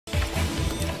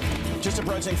Just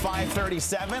approaching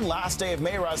 5:37, last day of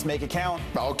May. Russ, make it count.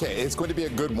 Okay, it's going to be a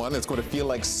good one. It's going to feel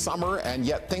like summer, and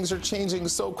yet things are changing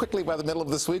so quickly by the middle of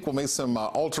this week. We'll make some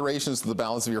alterations to the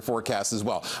balance of your forecast as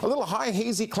well. A little high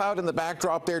hazy cloud in the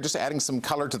backdrop there, just adding some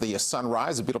color to the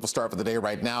sunrise. A beautiful start for the day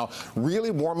right now. Really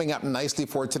warming up nicely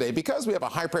for today because we have a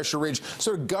high pressure ridge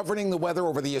sort of governing the weather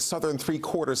over the southern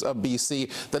three-quarters of BC.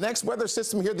 The next weather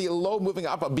system here, the low moving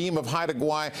up a beam of high to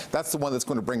Gouai, that's the one that's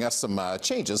going to bring us some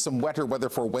changes, some wetter weather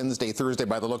for Wednesday, Thursday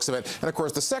by the looks of it. And of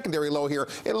course, the secondary low here,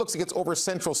 it looks like it's over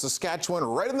central Saskatchewan,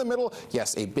 right in the middle.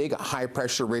 Yes, a big high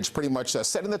pressure ridge pretty much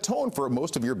setting the tone for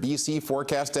most of your BC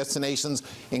forecast destinations,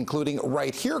 including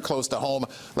right here close to home.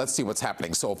 Let's see what's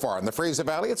happening so far. In the Fraser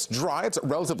Valley, it's dry, it's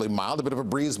relatively mild, a bit of a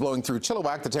breeze blowing through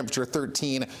Chilliwack, the temperature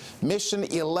 13, Mission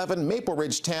 11, Maple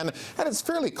Ridge 10, and it's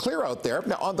fairly clear out there.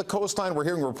 Now on the coastline, we're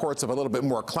hearing reports of a little bit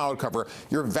more cloud cover.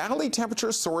 Your valley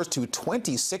temperature soars to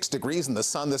 26 degrees in the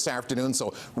sun this afternoon,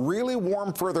 so really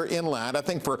warm further inland. I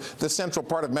think for the central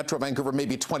part of Metro Vancouver,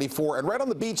 maybe 24. And right on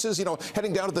the beaches, you know,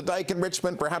 heading down to the Dike in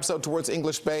Richmond, perhaps out towards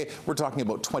English Bay, we're talking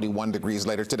about 21 degrees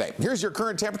later today. Here's your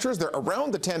current temperatures. They're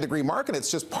around the 10-degree mark, and it's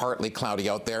just partly cloudy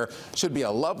out there. Should be a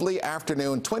lovely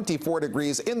afternoon, 24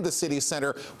 degrees in the city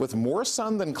center with more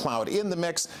sun than cloud in the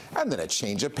mix, and then a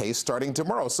change of pace starting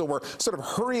tomorrow. So we're sort of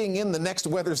hurrying in the next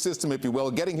weather system, if you will,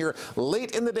 getting here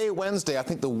late in the day Wednesday. I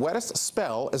think the wettest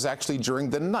spell is actually during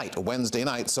the night, Wednesday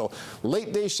night. So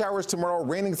late day showers tomorrow,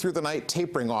 raining through the night,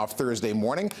 tapering off Thursday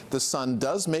morning. The sun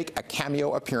does make a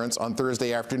cameo appearance on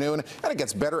Thursday afternoon, and it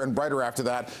gets better and brighter after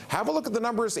that. Have a look at the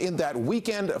numbers in that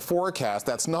weekend forecast.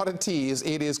 That's not a tease.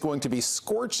 It is going to be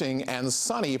scorching and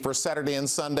sunny for Saturday and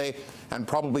Sunday, and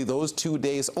probably those 2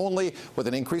 days only, with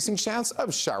an increasing chance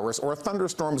of showers or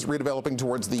thunderstorms redeveloping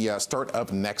towards the start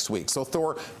of next week. So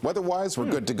Thor, weather-wise, we're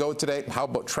good to go today. How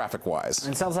about traffic-wise?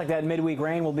 It sounds like that midweek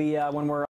rain will be when we're